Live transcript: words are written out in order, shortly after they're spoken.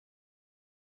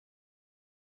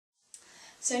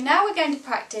So now we're going to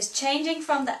practice changing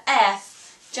from the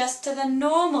F just to the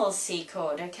normal C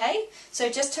chord, okay?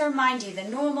 So just to remind you, the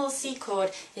normal C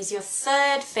chord is your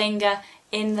third finger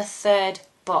in the third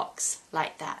box,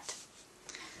 like that.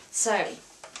 So,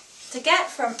 to get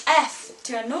from F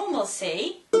to a normal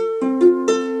C,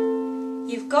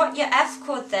 you've got your F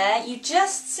chord there, you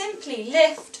just simply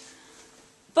lift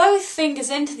both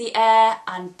fingers into the air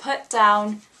and put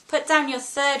down your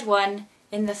third one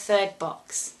in the third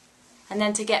box. And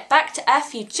then to get back to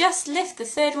F, you just lift the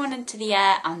third one into the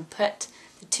air and put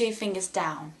the two fingers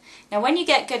down. Now when you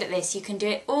get good at this, you can do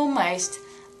it almost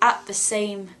at the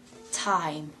same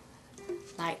time,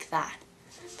 like that.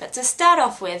 But to start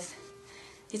off with,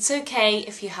 it's okay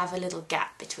if you have a little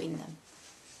gap between them.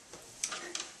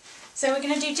 So we're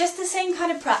going to do just the same kind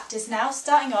of practice now,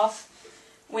 starting off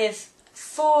with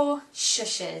 4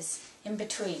 shushes in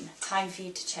between. Time for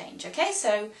you to change. Okay,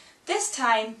 so this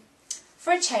time,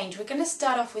 for a change, we're going to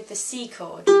start off with the C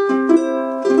chord.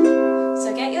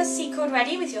 So get your C chord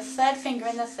ready with your third finger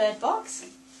in the third box.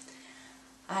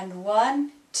 And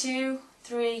 1, 2,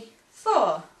 3,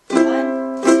 4. 1,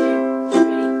 2,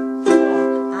 3,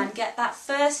 4. And get that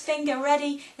first finger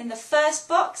ready in the first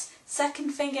box, second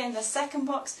finger in the second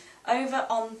box, over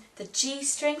on the G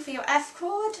string for your F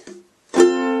chord.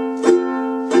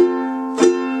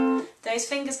 Those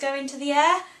fingers go into the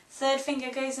air. Third finger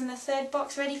goes in the third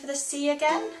box, ready for the C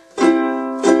again.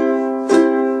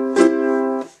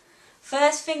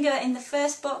 First finger in the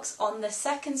first box on the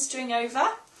second string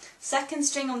over. Second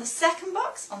string on the second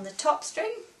box on the top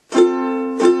string.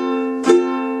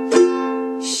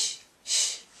 Shh,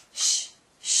 shh, shh,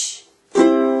 shh.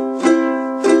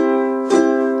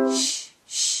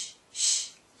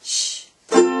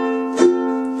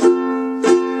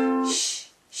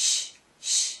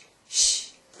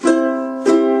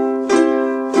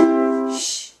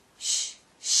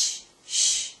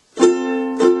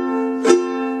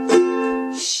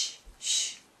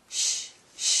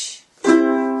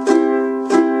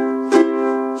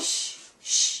 Shh,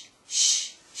 shh,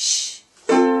 shh,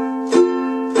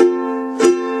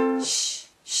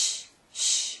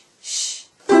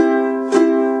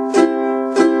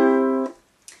 shh.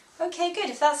 Okay, good.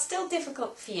 If that's still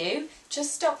difficult for you,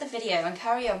 just stop the video and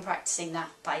carry on practicing that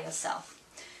by yourself.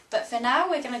 But for now,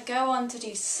 we're going to go on to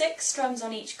do 6 strums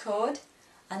on each chord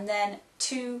and then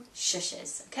 2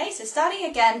 shushes. Okay, so starting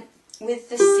again with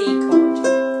the C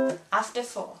chord after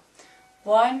 4.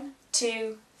 1,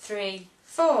 2, 3,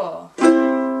 4.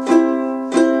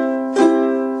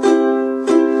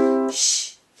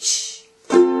 Shh, shh.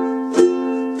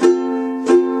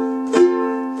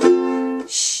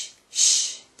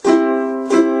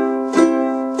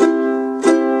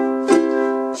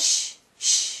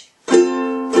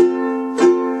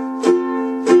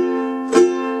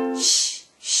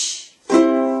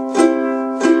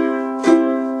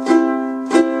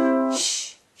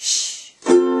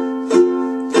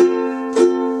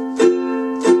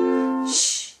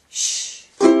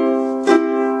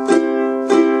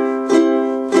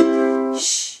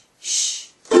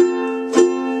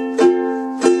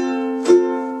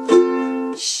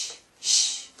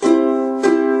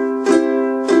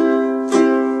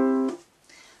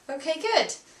 Okay,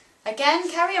 good. Again,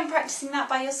 carry on practicing that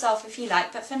by yourself if you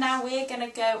like, but for now we're going to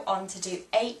go on to do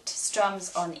 8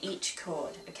 strums on each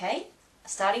chord, okay?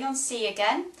 Starting on C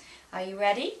again. Are you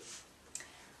ready?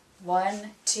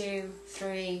 1, 2,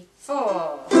 3,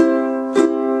 4.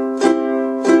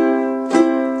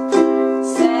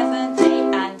 7,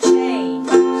 8 and change.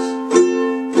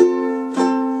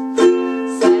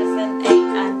 7, 8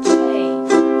 and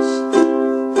change.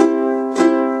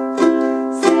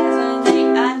 7,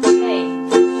 8 and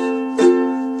change.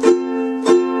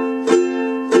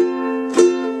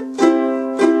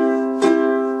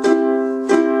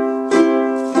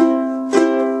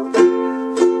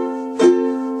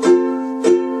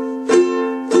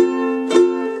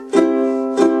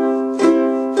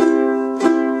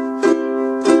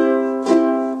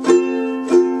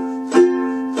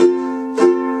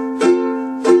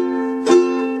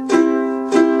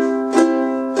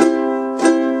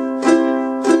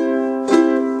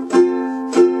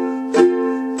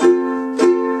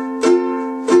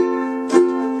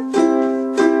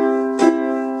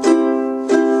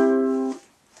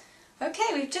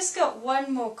 Okay, we've just got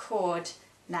one more chord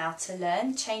now to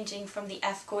learn, changing from the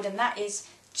F chord, and that is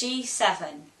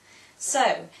G7.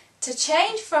 So, to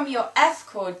change from your F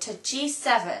chord to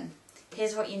G7,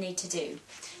 here's what you need to do.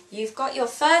 You've got your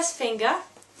first finger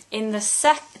in the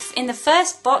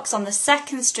first box on the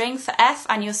second string for F,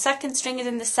 and your second string is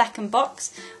in the second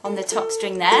box on the top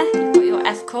string there. You've got your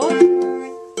F chord.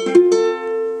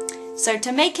 So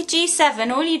to make a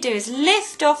G7, all you do is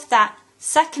lift off that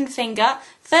second finger.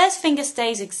 First finger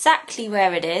stays exactly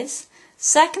where it is.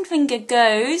 Second finger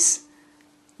goes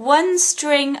one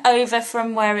string over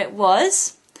from where it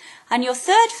was. And your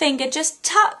third finger just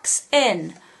tucks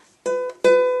in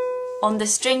on the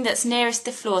string that's nearest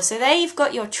the floor. So there you've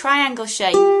got your triangle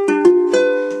shape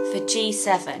for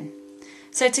G7.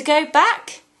 So to go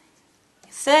back,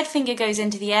 your third finger goes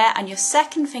into the air and your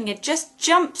second finger just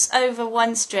jumps over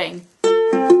one string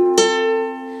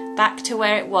back to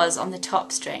where it was on the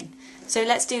top string. So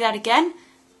let's do that again.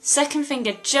 Second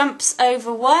finger jumps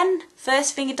over one,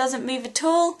 first finger doesn't move at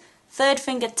all, third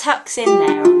finger tucks in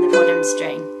there on the bottom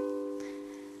string.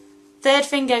 Third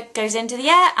finger goes into the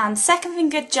air and second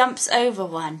finger jumps over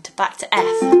one to back to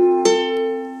F. And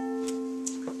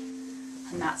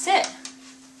that's it.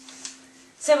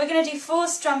 So we're going to do 4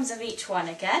 strums of each one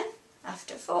again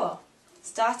after 4,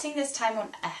 starting this time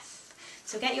on F.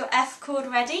 So get your F chord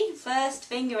ready, first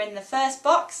finger in the first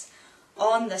box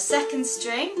on the second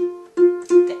string,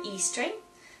 the E string,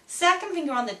 second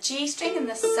finger on the G string in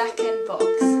the second box.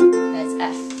 There's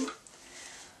F.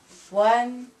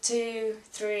 1, 2,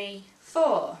 3,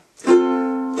 4.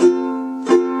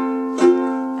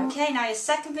 Okay, now your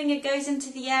second finger goes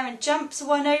into the air and jumps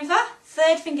one over.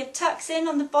 Third finger tucks in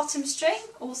on the bottom string,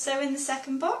 also in the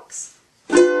second box.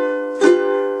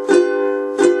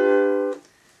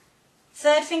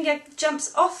 Third finger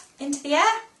jumps off into the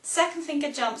air. Second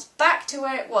finger jumps back to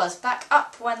where it was, back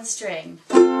up one string.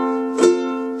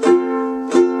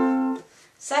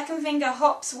 Second finger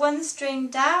hops one string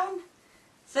down.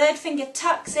 Third finger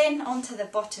tucks in onto the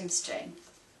bottom string.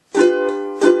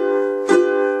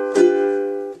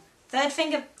 Third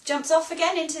finger jumps off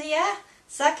again into the air.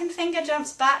 Second finger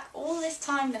jumps back. All this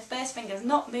time the first finger is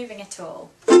not moving at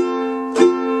all.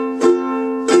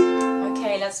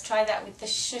 Okay, let's try that with the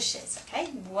shushes, okay?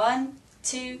 1,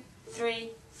 2, 3,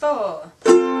 4.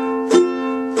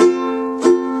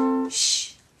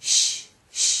 Shh, shh,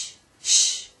 shh,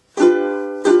 shh.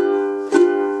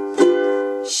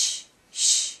 Shh, shh,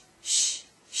 shh, shh.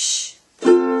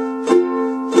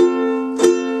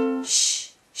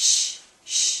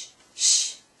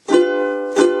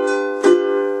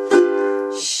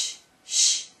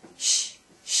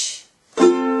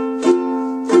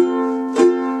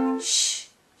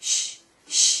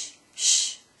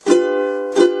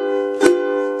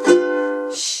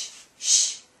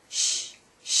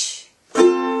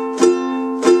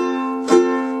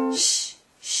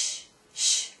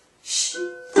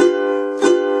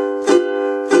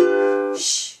 Shh, shh,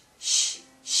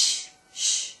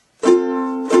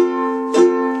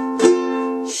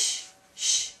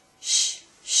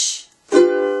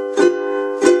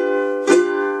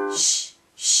 shh, shh. Shh,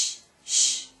 shh,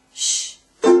 shh, shh.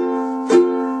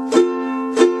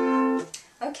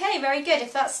 Okay, very good.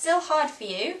 If that's still hard for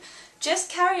you, just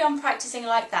carry on practicing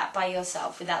like that by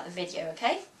yourself without the video,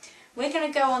 okay? We're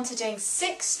going to go on to doing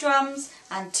 6 strums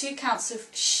and 2 counts of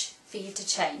shh for you to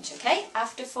change, okay?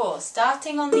 After 4,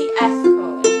 starting on the F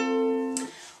chord.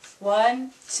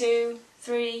 1, 2,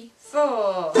 3,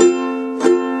 4.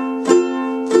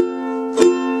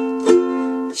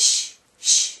 Shh,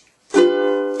 shh. Shh,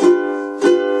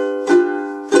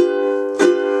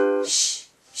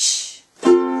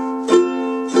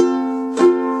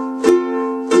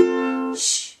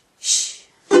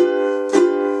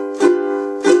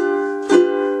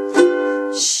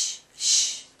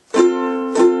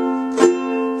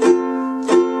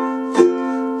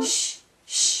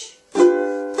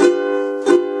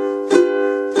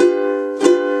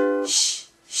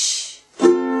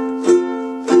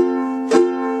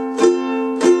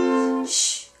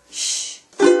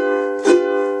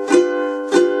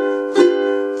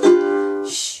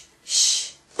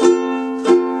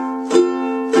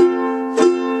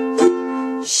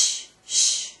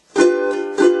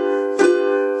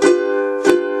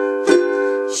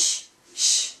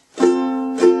 shh.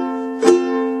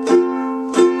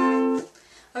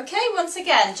 Okay, once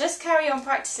again, just carry on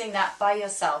practicing that by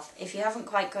yourself if you haven't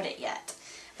quite got it yet.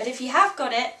 But if you have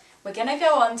got it, we're going to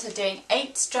go on to doing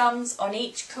 8 strums on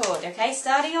each chord, okay?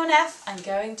 Starting on F and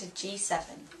going to G7.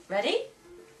 Ready?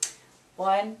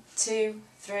 1, 2,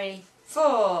 3,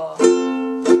 4.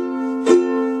 7,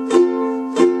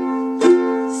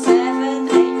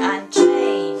 8 and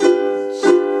change.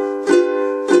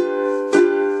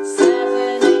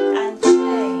 7, 8 and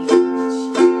change.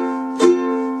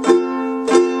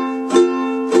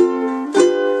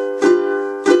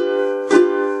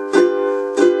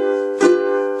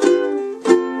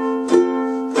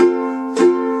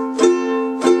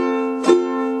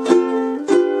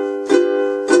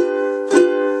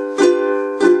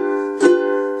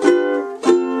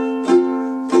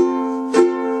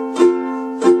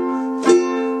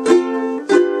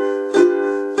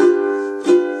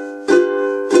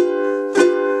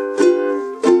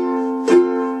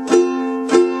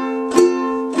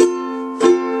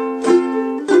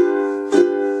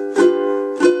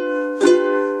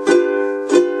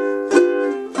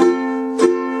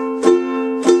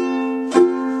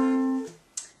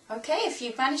 Okay, if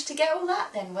you've managed to get all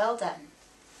that, then well done.